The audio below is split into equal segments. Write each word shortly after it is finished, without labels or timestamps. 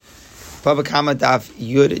Baba Kama Daf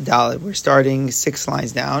Yud Dalet. We're starting 6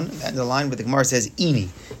 lines down, and the line where the Gemara says Ini.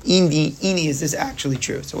 Ini, is this actually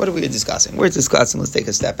true? So what are we discussing? We're discussing, let's take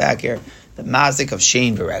a step back here, the mazik of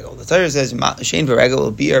Shein V'Regel. The Torah says Shein V'Regel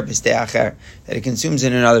will bi'er b'stei acher, that it consumes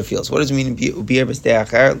in another field. So what does it mean bi'er b'stei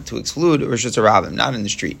acher? To exclude Rishus Harabim, not in the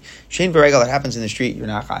street. Shein V'Regel that happens in the street, you're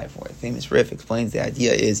not chayav for it. Famous Rif explains the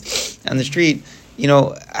idea is on the street,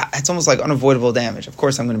 it's almost like unavoidable damage. Of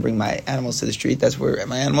course, I'm going to bring my animals to the street. That's where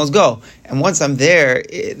my animals go. And once I'm there,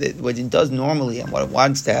 what it does normally and what it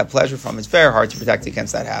wants to have pleasure from, it's very hard to protect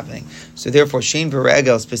against that happening. So therefore, Shein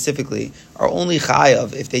V'Regel specifically are only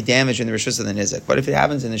chayav if they damage in the rishus of the nizik. But if it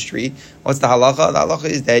happens in the street, what's the halacha? The halacha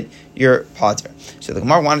is that you're pater. So the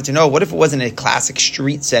Gemara wanted to know, what if it wasn't a classic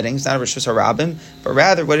street setting? It's not a rishus harabim, but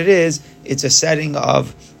rather what it is, it's a setting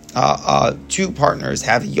of two partners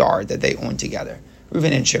have a yard that they own together,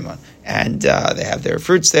 Reuven and Shimon, and they have their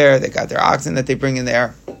fruits there. They got their oxen that they bring in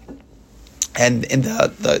there, and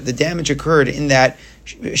the damage occurred in that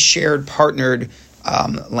shared partnered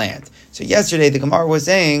land. So yesterday the Gemara was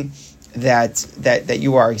saying that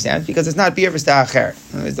you are exempt because it's not bi'er b'stei acher.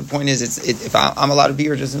 The point is, if I'm allowed to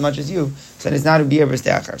bi'er just as much as you, then it's not a bi'er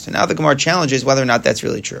b'stei acher. So now the Gemara challenges whether or not that's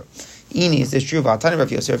really true. Ini, is this true? Tani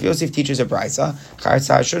Rav Yosef. Rav Yosef teaches a brisa,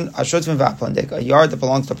 a yard that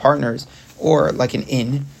belongs to partners, or like an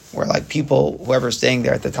inn, where like people, whoever's staying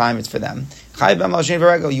there at the time, it's for them.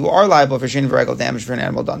 You are liable for Shein V'Regel damage for an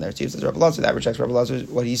animal done there. So Rav Elazar, that rejects Rav Elazar,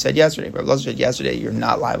 what he said yesterday. Rav Elazar said yesterday, you're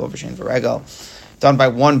not liable for Shein V'Regel done by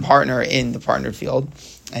one partner in the partnered field.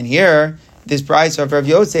 And here, this brisa of Rav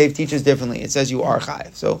Yosef teaches differently. It says you are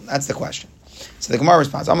chayiv. So that's the question. So the Gemara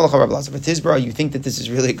responds, you think that this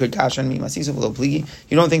is really a good kasha on me? You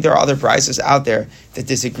don't think there are other brises out there that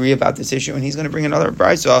disagree about this issue? And he's going to bring another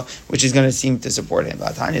brisa, which is going to seem to support him.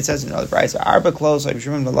 It says another brisa, Arba close, like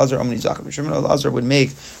Shimon Elazar would make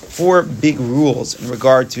 4 big rules in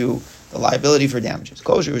regard to the liability for damages. If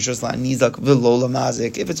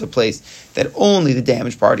it's a place that only the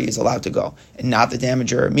damaged party is allowed to go, and not the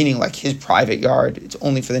damager, meaning like his private yard, it's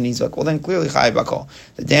only for the nizak, well then clearly chayav bakol.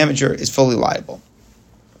 The damager is fully liable.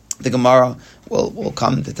 The Gemara will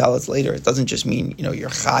come to tell us later. It doesn't just mean, you're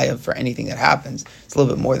chayav for anything that happens. It's a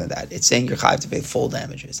little bit more than that. It's saying you're chayav to pay full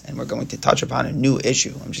damages. And we're going to touch upon a new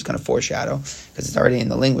issue. I'm just going to foreshadow, because it's already in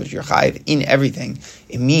the language. You're chayav in everything.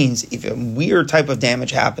 It means if a weird type of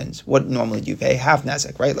damage happens, what normally do you pay? Half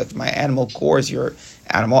nezek, right? Like if my animal gores your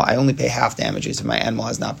animal, I only pay half damages if my animal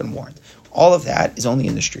has not been warned. All of that is only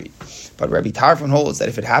in the street. But Rabbi Tarfon holds that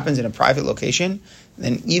if it happens in a private location,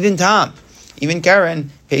 then even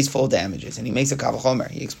Karen pays full damages, and he makes a kavachomer.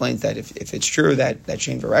 He explains that if it's true that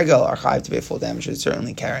Shein V'Regel are chayav to pay full damages,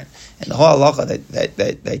 certainly Karen. And the whole halacha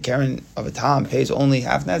that Karen of a tam pays only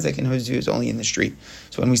half nezek, in his view is only in the street.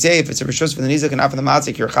 So when we say if it's a rishus for the nizek and not for the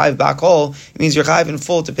mazik, you're chayav bakol, it means you're chayav in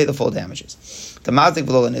full to pay the full damages. The mazik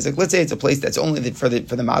below the nizek, let's say it's a place that's only for the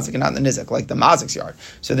mazik and not the nizek, like the mazik's yard.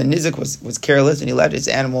 So the nizek was careless and he let his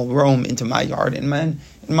animal roam into my yard, and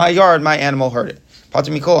in my yard my animal hurt it.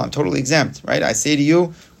 Pater Mikol, I'm totally exempt, right? I say to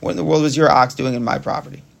you, what in the world was your ox doing in my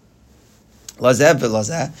property? Lazeh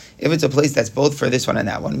v'lazeh, if it's a place that's both for this one and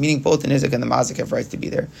that one, meaning both the Nizik and the Mazik have rights to be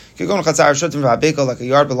there. Like a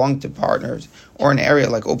yard belonging to partners, or an area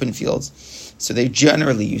like open fields, so they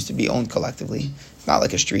generally used to be owned collectively, not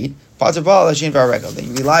like a street. Pater Bal Shein V'Regel, then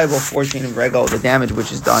you're reliable for Shein V'Regel, the damage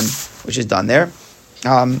which is done there.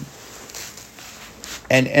 And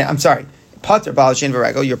I'm sorry. Pater Bal Shein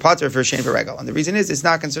V'Regel, you're pater for Shein V'Regel. And the reason is it's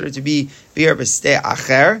not considered to be bi'er b'stei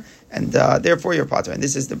acher, and therefore you're pater. And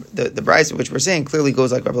this is the brisa which we're saying clearly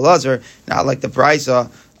goes like Rabbi Elazar, not like the brisa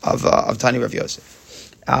of Tani Rav Yosef.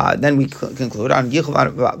 Then we conclude on for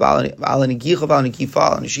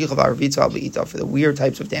the weird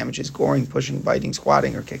types of damages, goring, pushing, biting,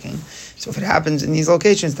 squatting, or kicking. So if it happens in these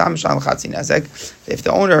locations, if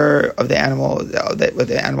the owner of the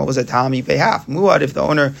animal was a tam, you pay half. Muad, if the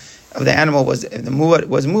owner of the animal was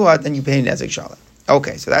muad, then you pay nezek shalom.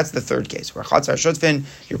 Okay, so that's the third case. Where chatzar shutfin,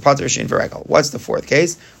 you're pater Shein V'Regel. What's the fourth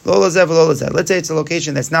case? Lo lazeh v'lo lazeh. Let's say it's a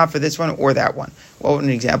location that's not for this one or that one. What would an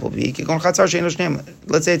example be? Let's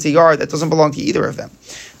say it's a yard that doesn't belong to either of them.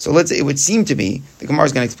 So let's say it would seem to be, the Gemara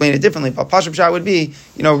is going to explain it differently, but Pashup Shah would be,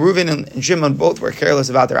 Reuven and Shimon both were careless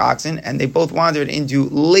about their oxen, and they both wandered into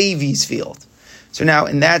Levi's field. So now,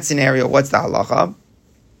 in that scenario, what's the halacha?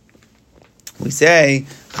 We say,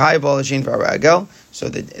 chayav bal Shein V'Regel. So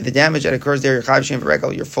the damage that occurs there, you're chayav Shein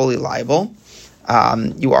V'Regel, you're fully liable.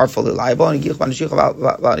 You are fully liable. For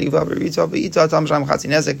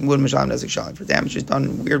damages done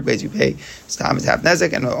in weird ways, you pay stam is half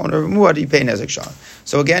nezek, and the owner of muad, you pay nezek shalom.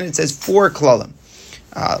 So again, it says 4 klalim.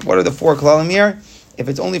 What are the 4 klalim here? If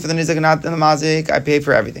it's only for the nizik and not the mazik, I pay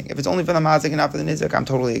for everything. If it's only for the mazik and not for the nizik, I'm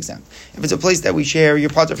totally exempt. If it's a place that we share, you're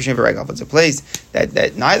pater for shein v'regel. If it's a place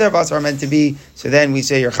that neither of us are meant to be, so then we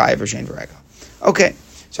say you're chayiv for shein v'regel. Okay.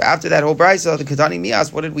 So after that whole brisa, the Ketani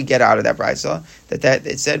Mias, what did we get out of that brisa? That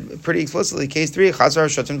it said pretty explicitly, case 3, Chazar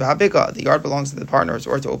Shotun V'Habika, the yard belongs to the partners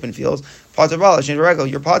or to open fields. Pater Bala, Shein V'Regel,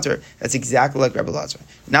 you're pater. That's exactly like Rebbe Lazar.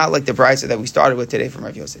 Not like the brisa that we started with today from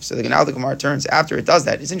Rav Yosef. So now the Gemara turns, after it does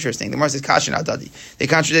that, it's interesting. The Gemara says, Kashin Adadi. They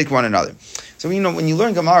contradict one another. So, when you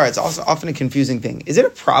learn Gemara, it's also often a confusing thing. Is it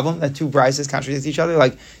a problem that two brisas contradict each other?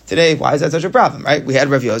 Like, today, why is that such a problem, right? We had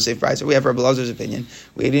Rav Yosef brisa, we have Rebbe Lazar's opinion.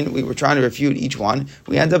 We were trying to refute each one.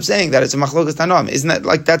 We end up saying that it's a machlokas tanoim. Isn't that,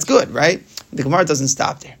 that's good, right? The Gemara doesn't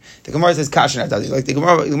stop there. The Gemara says kashin adadi. Like the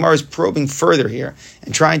Gemara is probing further here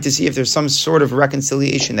and trying to see if there's some sort of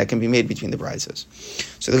reconciliation that can be made between the brisas.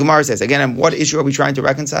 So the Gemara says, again, what issue are we trying to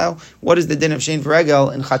reconcile? What is the din of shein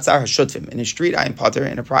v'regel in chatzar hashutfim? In a street, I am pater.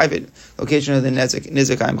 In a private location of the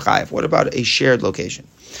nizik, I am chayiv. What about a shared location?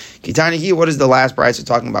 Kitani here, what is the last brisa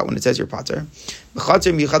talking about when it says you're pater? That's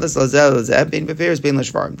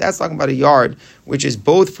talking about a yard which is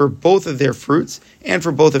both for both of their fruits and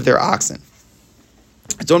for both of their oxen.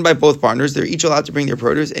 It's owned by both partners. They're each allowed to bring their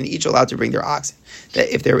produce and each allowed to bring their oxen.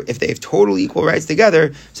 That if they have total equal rights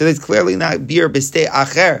together, so that's clearly not bir b'stei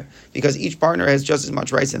acher, because each partner has just as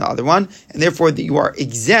much rights as the other one, and therefore you are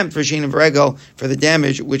exempt for shein v'regel for the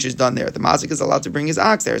damage which is done there. The mazik is allowed to bring his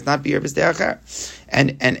ox there. It's not bir b'stei acher,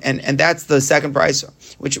 and that's the second brisa,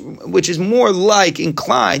 which is more like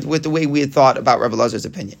inclined with the way we had thought about Rebbe Lazar's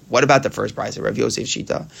opinion. What about the first brisa, Rav Yosef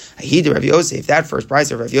Shita? Ahid Rav Yosef, that first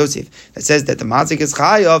brisa, Rav Yosef, that says that the mazik is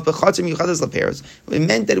chayav b'chatzim yuchadas leperos. It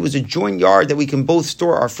meant that it was a joint yard that we can both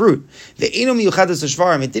store our fruit. The enum yuchadas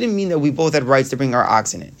l'shvarim. It didn't mean that we both had rights to bring our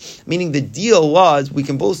oxen in. Meaning the deal was we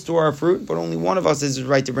can both store our fruit, but only one of us has the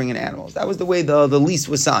right to bring in animals. That was the way the lease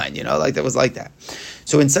was signed. That was like that.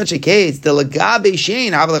 So in such a case, the lagabe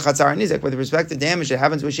shein havle chatzar nizek, with respect to damage that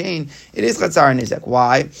happens with shein, it is chatzar nizek.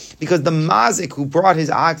 Why? Because the mazik who brought his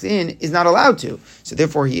ox in is not allowed to. So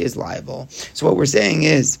therefore he is liable. So what we're saying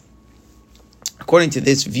is, according to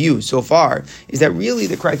this view so far, is that really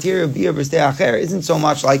the criteria of bir b'stei acher isn't so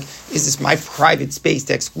much like, is this my private space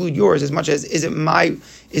to exclude yours, as much as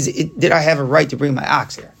did I have a right to bring my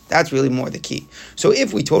ox here? That's really more the key. So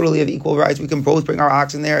if we totally have equal rights, we can both bring our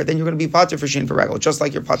ox in there, then you're going to be pater for shein v'regel, just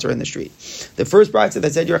like you're pater in the street. The first brisa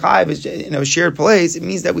that said you're chayiv is a shared place. It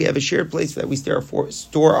means that we have a shared place that we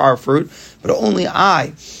store our fruit, but only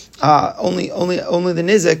only the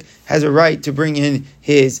nizik has a right to bring in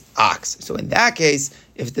his ox. So in that case,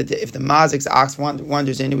 if the mazik's ox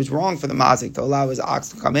wanders in, it was wrong for the mazik to allow his ox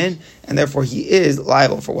to come in, and therefore he is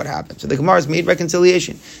liable for what happened. So the Gemara has made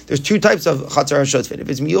reconciliation. There's two types of chatzar hashutfit. If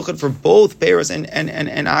it's miyuchad for both peros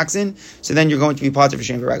and oxen, so then you're going to be pater for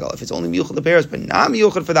shein v'regel. If it's only miyuchad the peros but not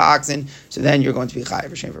miyuchad for the oxen, so then you're going to be chayiv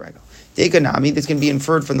for shein v'regel. Dekanami, this can be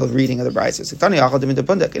inferred from the reading of the brisa.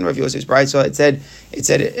 In Rav Yosef's brisa, it said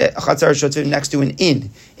chatzar hashutfit next to an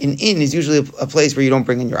inn. An inn is usually a place where you don't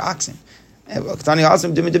bring in your oxen. It said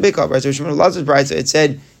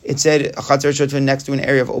a chatzar shotun next to an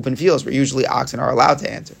area of open fields where usually oxen are allowed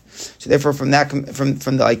to enter. So therefore, from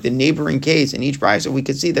the neighboring case in each brisa, we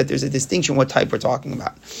could see that there's a distinction what type we're talking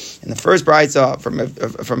about. In the first brisa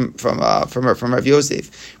from Rav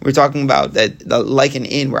Yosef, we're talking about that like an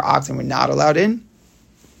inn where oxen were not allowed in.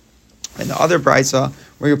 And the other brisa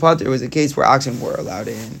where your pater was a case where oxen were allowed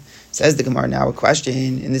in. Says the Gemara now a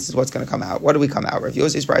question, and this is what's going to come out. What do we come out? Rav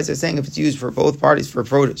Yosef's brisa is saying if it's used for both parties for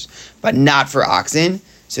produce, but not for oxen,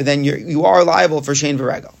 so then you are liable for shein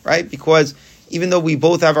v'regel, right? Because even though we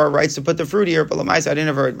both have our rights to put the fruit here, but lamaisa I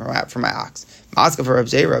didn't have a right for my ox. Maska for Rav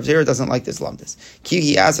Zera doesn't like this lumdus.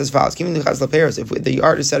 He asks as follows: if the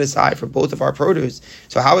yard is set aside for both of our produce,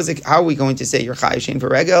 so how are we going to say you're chayiv shein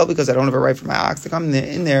v'regel because I don't have a right for my ox to come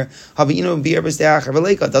in there?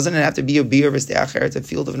 Doesn't it have to be a bir b'stei acher? It's a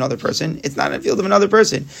field of another person. It's not a field of another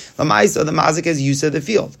person. Lamaisa, the mazik has use of the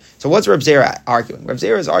field. So what's Rav Zera arguing? Rav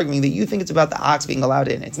Zera is arguing that you think it's about the ox being allowed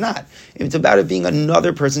in. It's not. It's about it being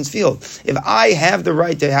another person's field. If I have the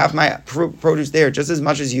right to have my produce there just as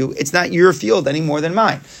much as you, it's not your field any more than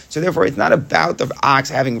mine. So therefore, it's not about the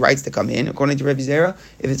ox having rights to come in, according to Rebbe Zera.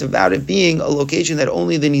 If it's about it being a location that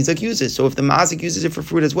only the nizak uses, so if the mazik uses it for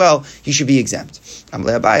fruit as well, he should be exempt.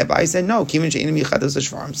 Abai said no.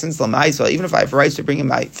 Since l'maisa, even if I have rights to bring in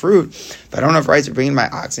my fruit, if I don't have rights to bring in my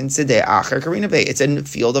oxen, it's a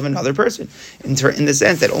field of another person, in the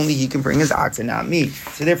sense that only he can bring his oxen, not me.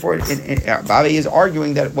 So therefore, Abai is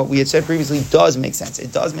arguing that what we had said previously does make sense.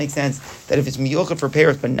 It does make sense that if it's miyuchad for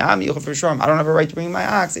pears but not miyuchad for shorm, I don't have a right to bring my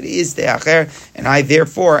ox. It is ste'acher, and I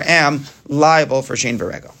therefore am liable for shein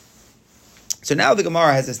v'regel. So now the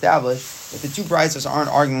Gemara has established that the two brisos aren't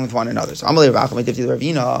arguing with one another. So now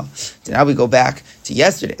we go back to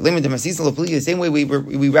yesterday. The same way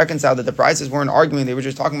we reconciled that the brisos weren't arguing, they were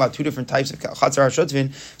just talking about two different types of chatzar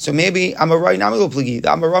hashotvin. So maybe Amarai Namilo Pligi, the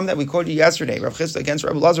Amaram that we quoted yesterday, Rav Chisda against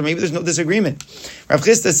Rav Elazar, maybe there's no disagreement. Rav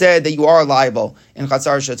Chisda said that you are liable in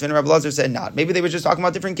chatzar hashotvin, and Rav Elazar said not. Maybe they were just talking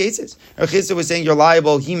about different cases. Rav Chisda was saying you're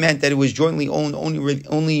liable, he meant that it was jointly owned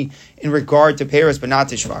only in regard to Paris, but not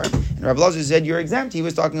to Shvarim. And Rav Elazar said you're exempt. He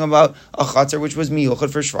was talking about a chatzar which was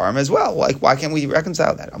miyuchad for Shvarim as well. Like, why can't we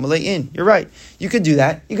reconcile that? Amalei in. You're right. You could do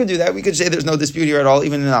that. We could say there's no dispute here at all,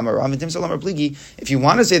 even in Amaram. If you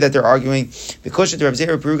want to say that they're arguing because Reb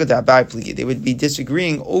Zera Peruka to Abai Pligi, they would be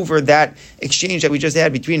disagreeing over that exchange that we just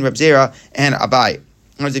had between Reb Zera and Abai.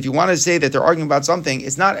 Whereas if you want to say that they're arguing about something,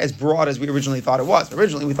 it's not as broad as we originally thought it was.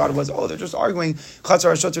 Originally we thought it was, they're just arguing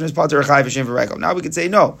Chatzar HaShotzin is Pater Chai V'Shem V'Regel. Now we could say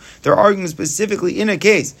no. They're arguing specifically in a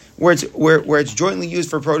case where it's jointly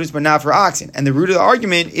used for produce but not for oxen. And the root of the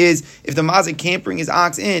argument is if the mazik can't bring his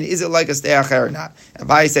ox in, is it like a ste'acher or not?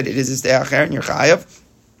 Abai said it is a ste'acher and you're chayav.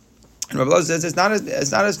 And Rabbi Elazar says it's not a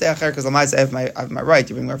ste'acher because I have my right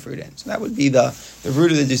to bring more fruit in. So that would be the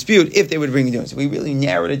root of the dispute if they would bring it in. So we really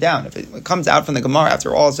narrowed it down. If it comes out from the Gemara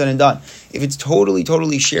after all is said and done, if it's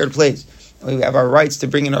totally shared place, we have our rights to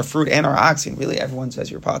bring in our fruit and our oxen. Really, everyone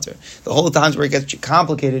says you're potter. The whole times where it gets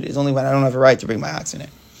complicated is only when I don't have a right to bring my oxen in.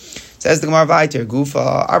 Says the Gemara Vayter,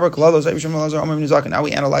 Gufa, Arba Klalos, now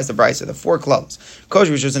we analyze the Brisa, the four Klalos.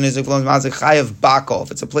 Kosher, which is a Nizik, Mazik, Chayav, Bako. If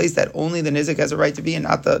it's a place that only the Nizik has a right to be and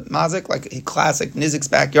not the Mazik, like a classic Nizik's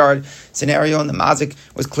backyard scenario, and the Mazik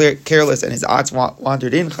was careless and his ox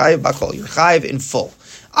wandered in, Chayav, Bako. You're Chayav in full.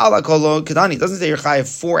 Ala kolo kadani. It doesn't say you're chayav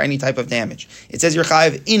for any type of damage. It says you're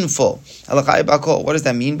chayav in full. Ala chayav bakol. What does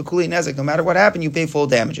that mean? B'kuli nezik. No matter what happened, you pay full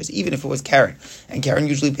damages, even if it was Karen. And Karen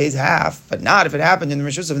usually pays half, but not if it happened in the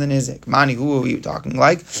rishus of the nizik. Mani, who are you talking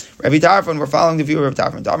like? Rabbi Tarfon. We're following the view of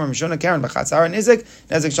Rabbi Tarfon. Damar mishona Karen b'chatzara nizik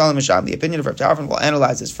nezik shalom misham. The opinion of Rabbi Tarfon, we'll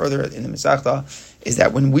analyze this further in the Masechta, is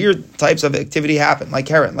that when weird types of activity happen, like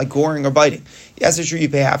Karen, like goring or biting, yes, it's true you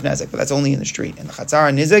pay half nezik, but that's only in the street. In the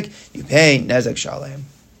chatzara nizik, you pay nezik shalom.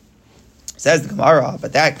 Says the Gemara,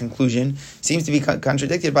 but that conclusion seems to be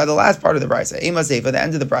contradicted by the last part of the Brisa. Ema Seifa, the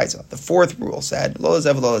end of the Brisa. The fourth rule said, Lo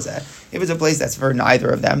Lezev, Lo Lezeh. If it's a place that's for neither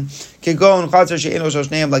of them, Kigon, Chatzar, She'eno,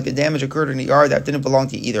 Shoshneim, like the damage occurred in a yard that didn't belong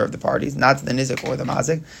to either of the parties, not to the Nizik or the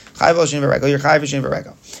Mazik. Chayv Shin V'Regel, you're Chayv Shin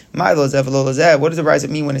V'Regel. My Lo Lezev, Lo Lezeh. What does the Brisa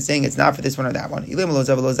mean when it's saying it's not for this one or that one? Ilim Lo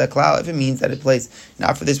Lezev, Lo Lezeh Klal. If it means that a place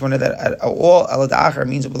not for this one or that at all, Eladachar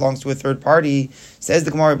means it belongs to a third party. Says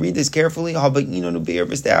the Gemara, read this carefully. In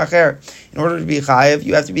order to be chayav,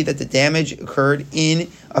 you have to be that the damage occurred in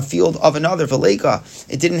a field of another. V'leika.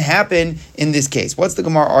 It didn't happen in this case. What's the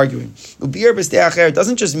Gemara arguing? It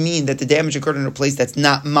doesn't just mean that the damage occurred in a place that's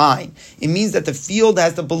not mine. It means that the field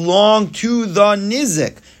has to belong to the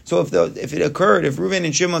nizik. So if it occurred, if Reuven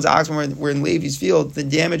and Shimon's oxen were in Levi's field, the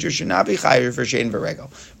damager should not be chayav for shein v'regel.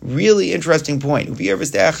 Really interesting point. Ubir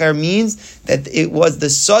v'ste'acher means that it was the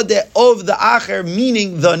sadeh of the acher,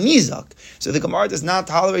 meaning the nizak. So the Gemara does not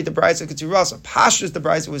tolerate the Brisa Ketzurasa. Pashtus, the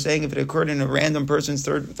Brisa was saying if it occurred in a random person's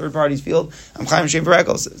third party's field, I'm chayav shein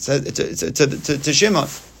v'regel to Shimon.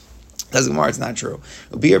 Says the Gemara, it's not true.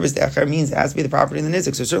 Ubir b'ste'acher means it has to be the property of the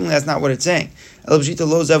nizik. So certainly that's not what it's saying. It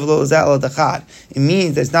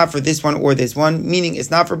means that it's not for this one or this one, meaning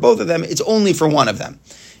it's not for both of them, it's only for one of them.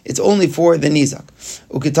 It's only for the nizak.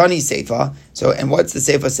 Ukitani seifa. So, and what's the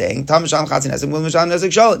seifa saying?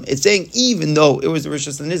 It's saying even though it was the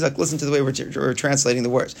rishus of the nizak, listen to the way we're translating the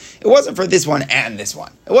words. It wasn't for this one and this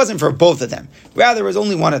one. It wasn't for both of them. Rather, it was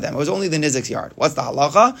only one of them. It was only the nizak's yard. What's the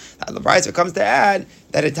halacha? The Brisa comes to add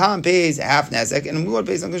that a tam pays half nezek and a muad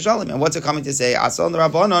pays on kashalim. And what's it coming to say? Asal and the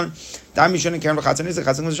rabbanon.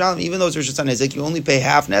 Even though it's rishus on nezek, you only pay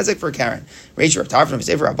half nezek for Karen. Reish Rav Tarfon,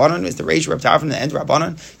 Sefer Rabbanon is the Reish Rav Tarfon, the end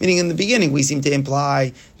Rabbanon. Meaning in the beginning, we seem to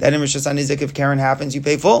imply that in rishus on nezek, if Karen happens, you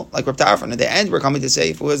pay full, like Rav Tarfon. At the end, we're coming to say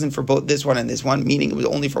if it wasn't for both this one and this one, meaning it was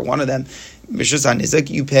only for one of them, rishus on nezek,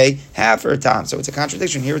 you pay half for a tam. So it's a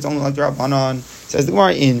contradiction. Here it's only like the Rabbanon. Says the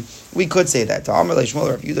Gemara in. We could say that. Ta'amar le'Shmuel,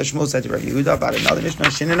 Rav Yehuda, Shmuel said to Rav Yehuda about another Mishnah,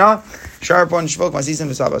 Shinana, Sharpon, Shvok, Masisim,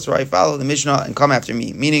 V'Sabas. So I follow the Mishnah and come after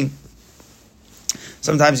me. Meaning,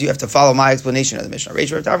 sometimes you have to follow my explanation of the Mishnah.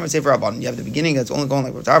 Reish Rav Tarfon, Sefer Rabbanon. You have the beginning that's only going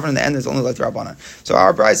like Rav Tarfon, and the end that's only like the Rabbanon. So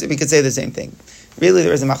our price, we could say the same thing. Really,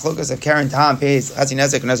 there is a machlokas of Karen Tam pays Chatzi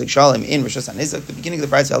Nezek and Nezek Shalim in Rishus HaNizek. The beginning of the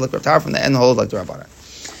price, I like Rav Tarfon, the end hold like the Rabbanon.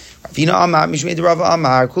 The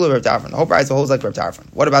whole brisa holds like Rav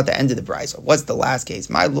Tarfon. What about the end of the brisa? What's the last case?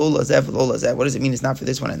 My lo lazev. What does it mean? It's not for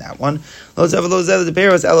this one and that one. It's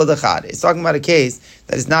talking about a case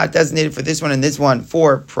that is not designated for this one and this one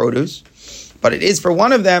for produce, but it is for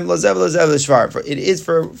one of them. It is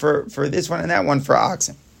for this one and that one for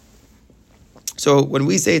oxen. So when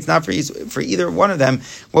we say it's not for either one of them,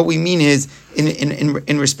 what we mean is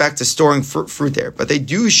in respect to storing fruit there. But they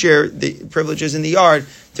do share the privileges in the yard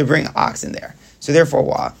to bring oxen there. So therefore,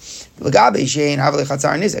 why? In regard to Shein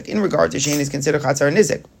is considered chatzar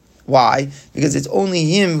nizik. Why? Because it's only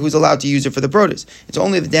him who's allowed to use it for the produce. It's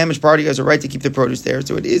only the damaged party who has a right to keep the produce there.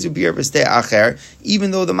 So it is ubir b'stei acher,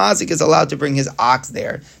 even though the mazik is allowed to bring his ox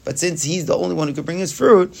there. But since he's the only one who could bring his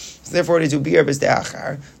fruit, so therefore it is ubir b'stei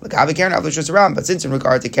acher. But since in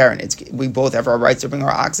regard to Karen, we both have our rights to bring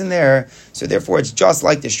our ox in there, so therefore it's just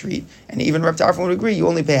like the street. And even Rav Tarfon would agree, you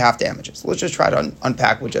only pay half damages. So let's just try to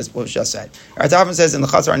unpack what was just said. Rav Tarfon says in the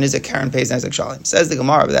chatzar nizik, Karen pays nezek shalim. Says the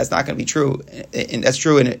Gemara, but that's not going to be true. That's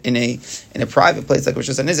true in a private place like Rosh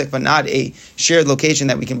Hashanah, but not a shared location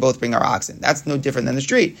that we can both bring our oxen. That's no different than the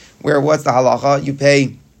street, where what's the halacha? You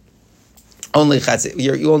pay only chatzi.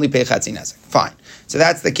 You only pay chatzi nezek. Fine. So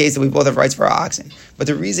that's the case that we both have rights for our oxen. But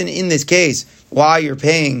the reason in this case why you're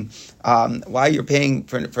paying for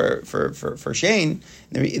Shane,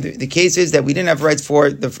 the case is that we didn't have rights for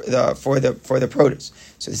the produce.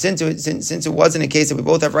 So since it wasn't a case that we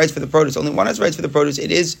both have rights for the produce, only one has rights for the produce.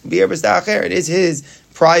 It is bi'er b'sta'acher. It is his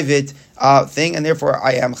private thing, and therefore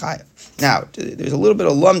I am chayav. Now, there's a little bit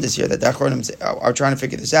of lumdus here that the Achronim are trying to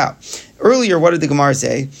figure this out. Earlier, what did the Gemara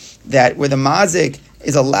say? That where the mazik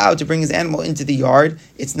is allowed to bring his animal into the yard,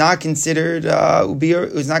 it's not considered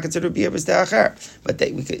ubir. It's not considered ubir b'stei acher. But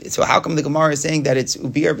so how come the Gemara is saying that it's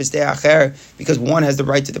ubir b'stei acher because one has the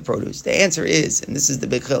right to the produce? The answer is, and this is the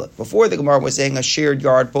big chiluk. Before the Gemara was saying a shared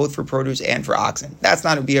yard both for produce and for oxen. That's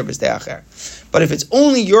not ubir b'stei acher. But if it's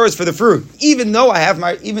only yours for the fruit, even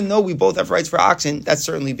though we both have rights for oxen, that's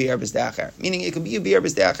certainly bi'er b'stei acher. Meaning it could be a bi'er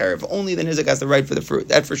b'stei acher if only the nizik has the right for the fruit.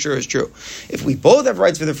 That for sure is true. If we both have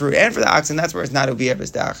rights for the fruit and for the oxen, that's where it's not a bi'er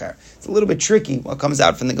b'stei acher. It's a little bit tricky what comes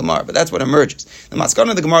out from the Gemara, but that's what emerges. The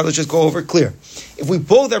maskana of the Gemara, let's just go over it clear. If we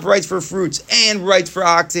both have rights for fruits and rights for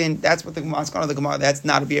oxen, that's what the maskana of the Gemara, that's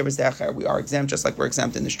not a bi'er b'stei acher. We are exempt just like we're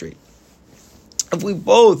exempt in the street. If we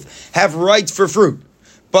both have rights for fruit,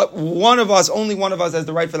 but only one of us has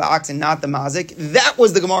the right for the oxen, not the mazik. That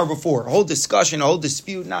was the Gemara before. A whole discussion, a whole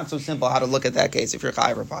dispute, not so simple how to look at that case if you're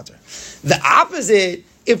chayav or pater. The opposite,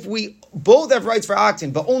 if we both have rights for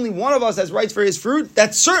oxen, but only one of us has rights for his fruit,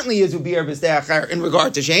 that certainly is ubir b'stei acher in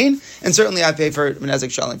regard to Shane, and certainly I pay for nezek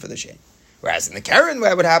shalim for the Shane. Whereas in the Karen,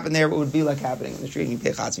 what would happen there, what would be like happening in the street, and you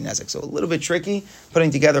pay chatzi nezek. So a little bit tricky putting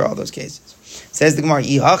together all those cases. Says the Gemara,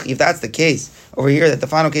 if that's the case over here, that the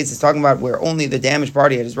final case is talking about where only the damaged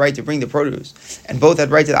party had his right to bring the produce, and both had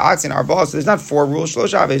right to the oxen, our boss. So there's not 4 rules,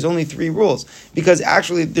 shloshah, there's only 3 rules, because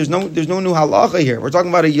actually there's no new halacha here. We're talking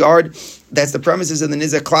about a yard that's the premises of the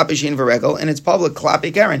nizek klape shein v'regel, and it's public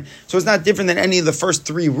klape Karen. So it's not different than any of the first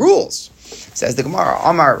 3 rules. Says the Gemara,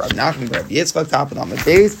 Amar Rav Nachman Rav Yitzchak Tapad on the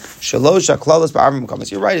days Shalosh Haklalos Ba'arvim Kamas.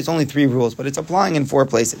 You're right, it's only 3 rules, but it's applying in 4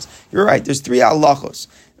 places. You're right, there's 3 halachos.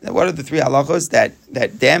 What are the 3 halachos?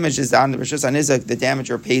 That damage is on the Rosh Hashanah, the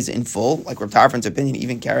damager pays in full, like Rav Tarfon's opinion,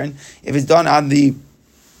 even Karen. If it's done on the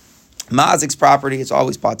mazik's property, it's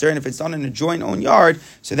always pater, and if it's done in a joint owned yard,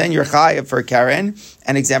 so then you're chayav for Karen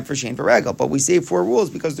and exempt for shein v'regel. But we say 4 rules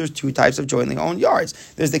because there's 2 types of jointly owned yards.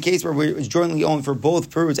 There's the case where it's jointly owned for both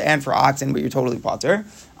prudes and for oxen, but you're totally pater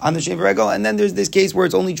on the shein v'regel, and then there's this case where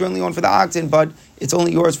it's only jointly owned for the oxen, but it's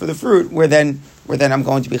only yours for the fruit, where then I'm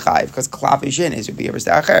going to be chayav because klap shin is ubir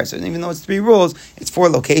b'stei acher. So even though it's 3 rules, it's 4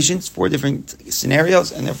 locations, 4 different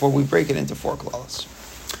scenarios, and therefore we break it into 4 klalos.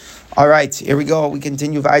 All right, here we go. We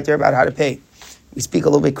continue weiter about how to pay. We speak a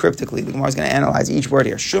little bit cryptically. The Gemara is going to analyze each word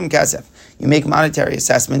here. Shum kesef. You make monetary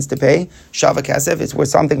assessments to pay. Shava kesef. It's worth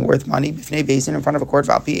something worth money. B'fnei basin in front of a court.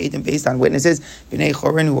 Valpi eidim based on witnesses. B'nei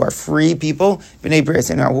chorin who are free people. B'nei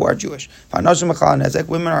brisin who are Jewish. V'anoshim machal nezek.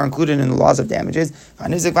 Women are included in the laws of damages.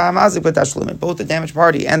 V'anizik v'hamazik b'tashlumin. Both the damaged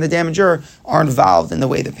party and the damager are involved in the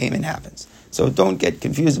way the payment happens. So don't get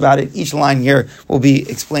confused about it. Each line here will be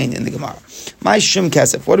explained in the Gemara. My shum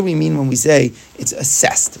kesef. What do we mean when we say it's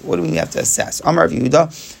assessed? What do we have to assess? Amar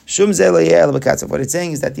Yehuda, shum ze le'yeh lekesef. What it's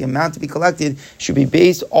saying is that the amount to be collected should be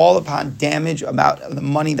based all upon damage about the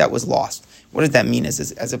money that was lost. What does that mean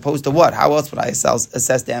as opposed to what? How else would I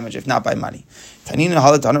assess damage if not by money? Tanina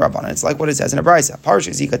halatana rabbanan. It's like what it says in a brisa. Parsha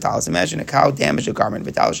zika talis. Imagine a cow damaged a garment,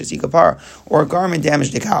 v'talis zika par, or a garment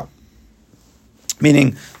damaged a cow.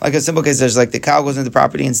 Meaning, like a simple case, there's like the cow goes into the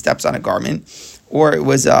property and steps on a garment, or it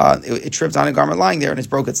was it tripped on a garment lying there and it's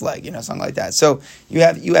broke its leg, something like that. So you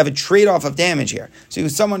have a trade-off of damage here. So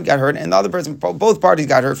someone got hurt and the other person, both parties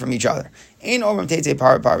got hurt from each other. We don't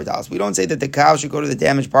say that the cow should go to the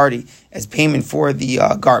damaged party as payment for the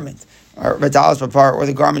garment, or Vitalis Papar, or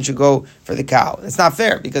the garment should go for the cow. It's not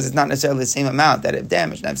fair because it's not necessarily the same amount that it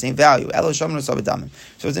damaged, not the same value. So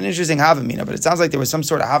it's an interesting Havamina, but it sounds like there was some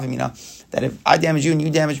sort of Havamina that if I damage you and you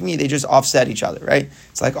damage me, they just offset each other, right?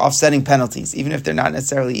 It's like offsetting penalties, even if they're not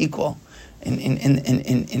necessarily equal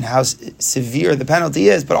in how severe the penalty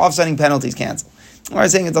is, but offsetting penalties cancel. We're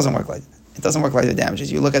saying it doesn't work like that. It doesn't work like the damages.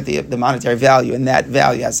 You look at the monetary value, and that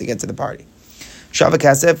value has to get to the party. Shava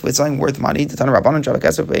Kesef, with something worth money. The Tana Rabbanon Shava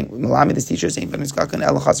Kesef, Malami, this teacher saying,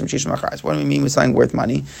 what do we mean with something worth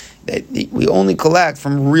money? That we only collect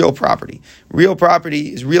from real property. Real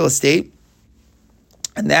property is real estate,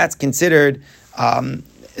 and that's considered. That's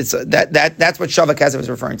what Shava Kesef is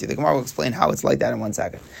referring to. The Gemara will explain how it's like that in 1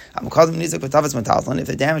 second. If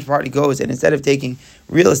the damaged party goes and instead of taking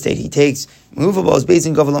real estate, he takes movables, based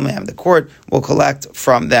in Govalomaham, the court will collect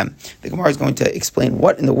from them. The Gemara is going to explain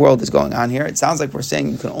what in the world is going on here. It sounds like we're saying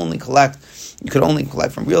you could only collect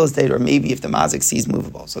from real estate, or maybe if the mazik sees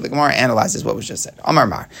movable. So the Gemara analyzes what was just said. Amar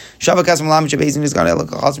Mar. Shava Kesef is going to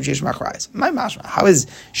look how is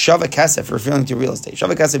Shava Kesef referring to real estate?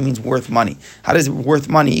 Shava Kesef means worth money. How does worth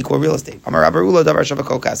money equal real estate? Amar Rabba Ula Davar Shava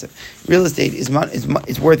Kesef. Real estate is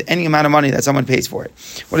worth any amount of money that someone pays for it.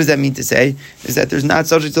 What does that mean to say? Is that there's not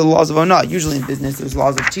subject to the laws of Onah. Usually in business, there's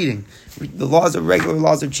laws of cheating. The regular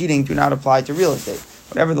laws of cheating do not apply to real estate.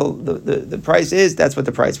 Whatever the price is, that's what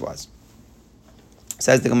the price was.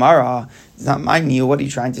 Says the Gemara, it's not my meal. What are you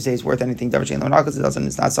trying to say is worth anything?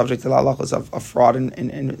 It's not subject to the halachos of fraud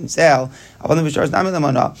and sale.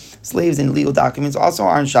 Slaves and legal documents also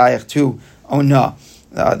aren't shaykh to Onah.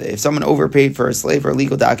 If someone overpaid for a slave or a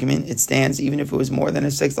legal document, it stands even if it was more than a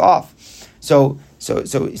sixth off. But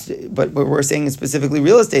we're saying it's specifically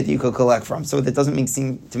real estate that you could collect from. So that doesn't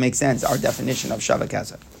seem to make sense, our definition of Shava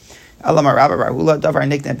Kesef.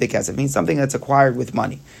 It means something that's acquired with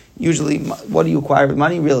money. Usually, what do you acquire with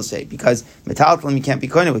money? Real estate. Because metaltalim, you can't be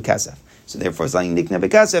koine with kesef. So therefore, something nikne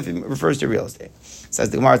bekesef, it refers to real estate. Says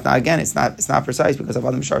the Gemara, it's not precise because of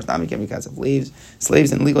adam shars nami can be kesef.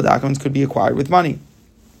 Slaves and legal documents could be acquired with money.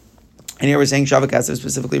 And here we're saying Shava Kesef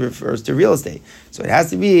specifically refers to real estate. So it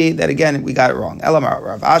has to be that, again, we got it wrong. Elamar,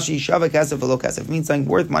 Rav Ashi, Shava Kesef, below Kesef means something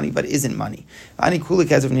worth money but isn't money. Ani Kula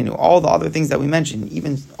Kesef Ninu. All the other things that we mentioned,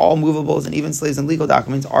 even all movables and even slaves and legal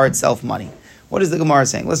documents, are itself money. What is the Gemara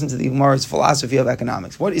saying? Listen to the Gemara's philosophy of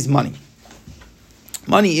economics. What is money?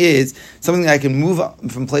 Money is something that I can move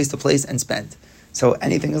from place to place and spend. So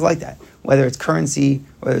anything is like that. Whether it's currency,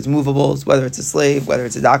 whether it's movables, whether it's a slave, whether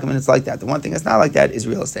it's a document, it's like that. The one thing that's not like that is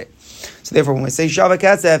real estate. So therefore, when we say Shava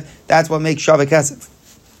Kesef, that's what makes Shava Kesef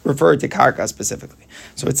refer to karka specifically.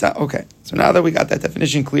 So it's not, okay. So now that we got that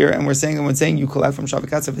definition clear, and we're saying, when saying you collect from Shava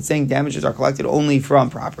Kesef, it's saying damages are collected only from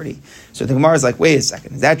property. So the Gemara is like, wait a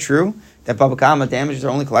second, is that true? That Baba Kama damages are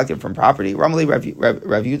only collected from property? Ramali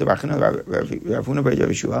review the Ravuna Bar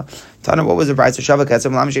Yeshua. Tana, what was the price of Shava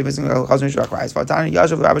Kesef?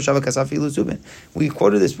 We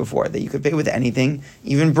quoted this before, that you could pay with anything,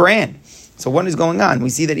 even bran. So what is going on? We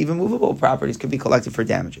see that even movable properties could be collected for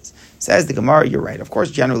damages. Says the Gemara, you're right. Of course,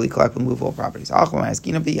 generally collect with movable properties. We're talking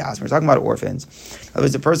about orphans. In other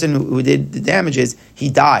words, the person who did the damages, he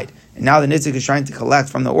died. And now the Nitzik is trying to collect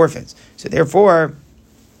from the orphans. So therefore,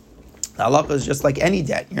 the halacha is just like any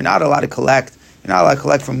debt. You're not allowed to collect. You're not allowed to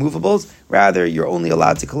collect from movables. Rather, you're only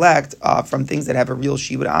allowed to collect from things that have a real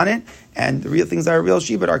shibud on it. And the real things that are real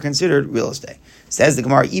shibud are considered real estate. Says the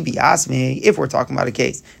Gemara, Ibi Asmi, if we're talking about a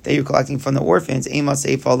case that you're collecting from the orphans, Ema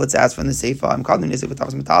Seifa, let's ask from the Seifa.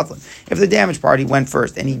 If the damaged party went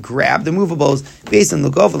first and he grabbed the movables based on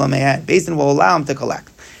Lugovala, based on what will allow him to collect.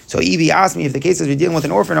 So Ibi asked me if the case is we're dealing with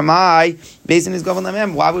an orphan, am I based on his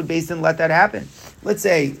Govalam? Why would Basin let that happen? Let's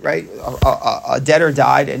say, right, a debtor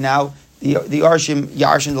died and now the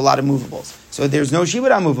Yarshined a lot of movables. So there's no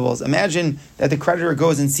shibud on movables. Imagine that the creditor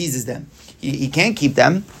goes and seizes them. He can't keep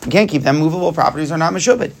them. He can't keep them. Movable properties are not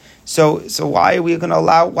meshubed. So why are we going to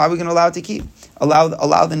allow? Why are we going to allow it to keep? Allow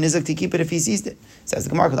the nizak to keep it if he seized it. Says the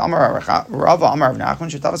Gemara, the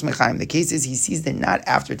case is he seized it not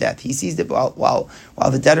after death. He seized it while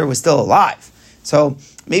the debtor was still alive. So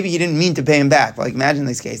maybe he didn't mean to pay him back. Like imagine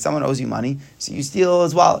this case: someone owes you money, so you steal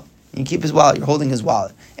his wallet. You keep his wallet. You're holding his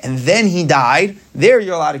wallet, and then he died. There,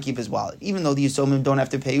 you're allowed to keep his wallet, even though the Yisomim don't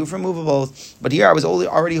have to pay you for movables. But here, I was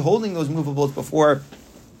already holding those movables before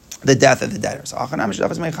the death of the debtor. So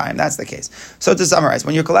that's the case. So to summarize,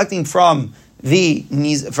 when you're collecting from the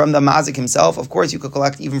mazik himself, of course you could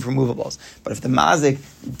collect even from movables. But if the mazik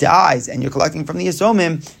dies and you're collecting from the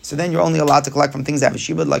yisomim, so then you're only allowed to collect from things that have a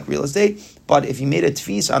shibud, like real estate. But if you made a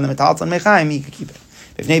tfis on the metaltal and mechaim, you could keep it.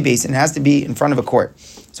 Bifnei basin, it has to be in front of a court.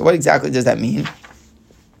 So what exactly does that mean?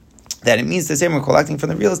 That it means the same. We're collecting from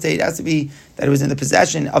the real estate. It has to be that it was in the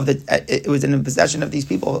possession of these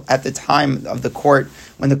people at the time of the court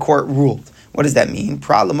when the court ruled. What does that mean?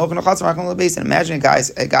 Imagine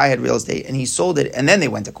a guy had real estate and he sold it and then they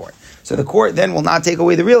went to court. So the court then will not take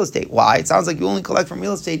away the real estate. Why? It sounds like you only collect from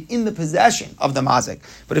real estate in the possession of the mazik.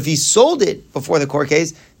 But if he sold it before the court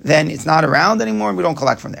case, then it's not around anymore and we don't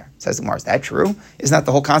collect from there. Says the Gemara, is that true? Isn't that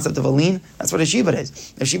the whole concept of a lien? That's what a shibud is.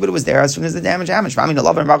 If shibud was there as soon as the damage happened,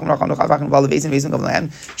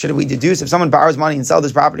 should we deduce if someone borrows money and sells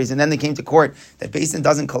his properties and then they came to court that Basin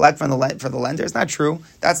doesn't collect for the lender? It's not true.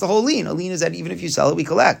 That's the whole lien. A lien is that even if you sell it, we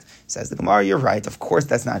collect. Says the Gemara, you're right. Of course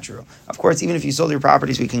that's not true. Of course, even if you sold your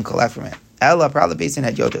properties, we can collect from it. Ella, probably Basin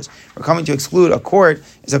had yotos. We're coming to exclude a court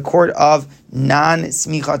is a court of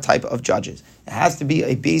non-smicha type of judges. It has to be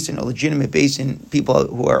a basin, a legitimate basin, people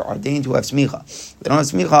who are ordained to have smicha. If they don't have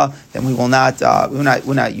smicha, then we will not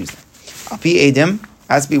use them. Api edim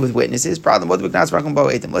has to be with witnesses.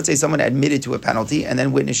 Let's say someone admitted to a penalty and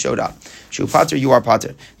then witness showed up. Shu pater, you are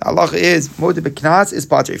pater. The halacha is moed b'knas is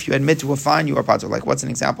pater. If you admit to a fine, you are pater. Like what's an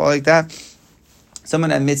example like that?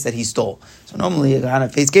 Someone admits that he stole. So normally you're going to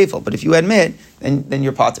face kefil, but if you admit, then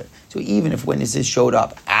you're pater. So even if witnesses showed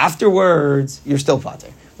up afterwards, you're still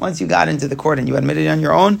pater. Once you got into the court and you admitted it on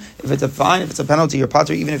your own, if it's a fine, if it's a penalty, you're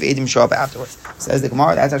pater, even if edim show up afterwards. Says the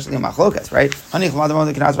Gemara, that's actually a machlokas, right?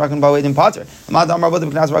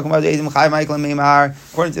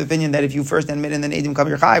 According to the opinion that if you first admit and then edim come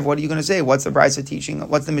your chayv, what are you going to say? What's the Brisa teaching?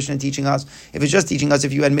 What's the Mishnah teaching us? If it's just teaching us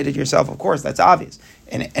if you admitted yourself, of course, that's obvious.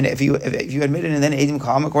 And if you admitted and then edim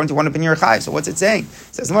come, according to one opinion, you're chayv. So what's it saying?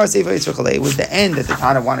 It says it was the end that the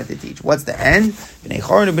Tana wanted to teach. What's the end?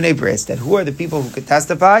 That who are the people who could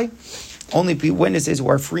testify? Only witnesses who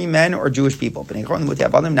are free men or Jewish people.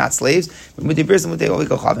 Not slaves.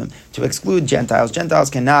 To exclude Gentiles. Gentiles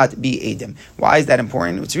cannot be edim. Why is that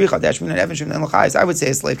important? I would say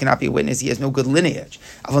a slave cannot be a witness. He has no good lineage.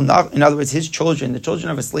 In other words, his children, the children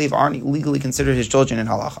of a slave, aren't legally considered his children in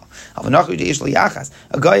halacha.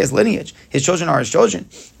 A guy has lineage. His children are his children.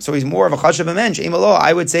 So he's more of a chashav mensch.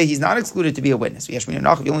 I would say he's not excluded to be a witness. If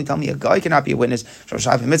you only tell me a guy cannot be a witness,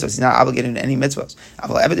 he's not obligated to any mitzvahs.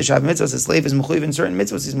 A slave is mechuyev in certain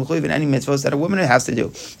mitzvahs. He's mechuyev in any mitzvahs that a woman has to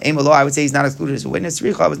do. I would say he's not excluded as a witness.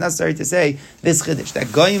 Sricha was necessary to say this chiddush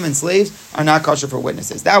that goyim and slaves are not kosher for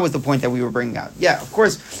witnesses. That was the point that we were bringing out. Yeah, of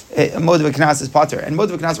course, moed v'knas is pater, and moed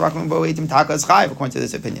v'knas rakhman bo'etim taka is chayv according to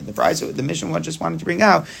this opinion. The Mishnah just wanted to bring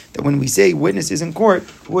out that when we say witnesses in court,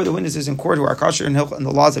 who are the witnesses in court who are kosher in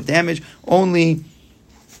the laws of damage? Only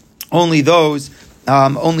those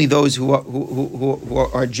who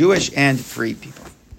are Jewish and free people.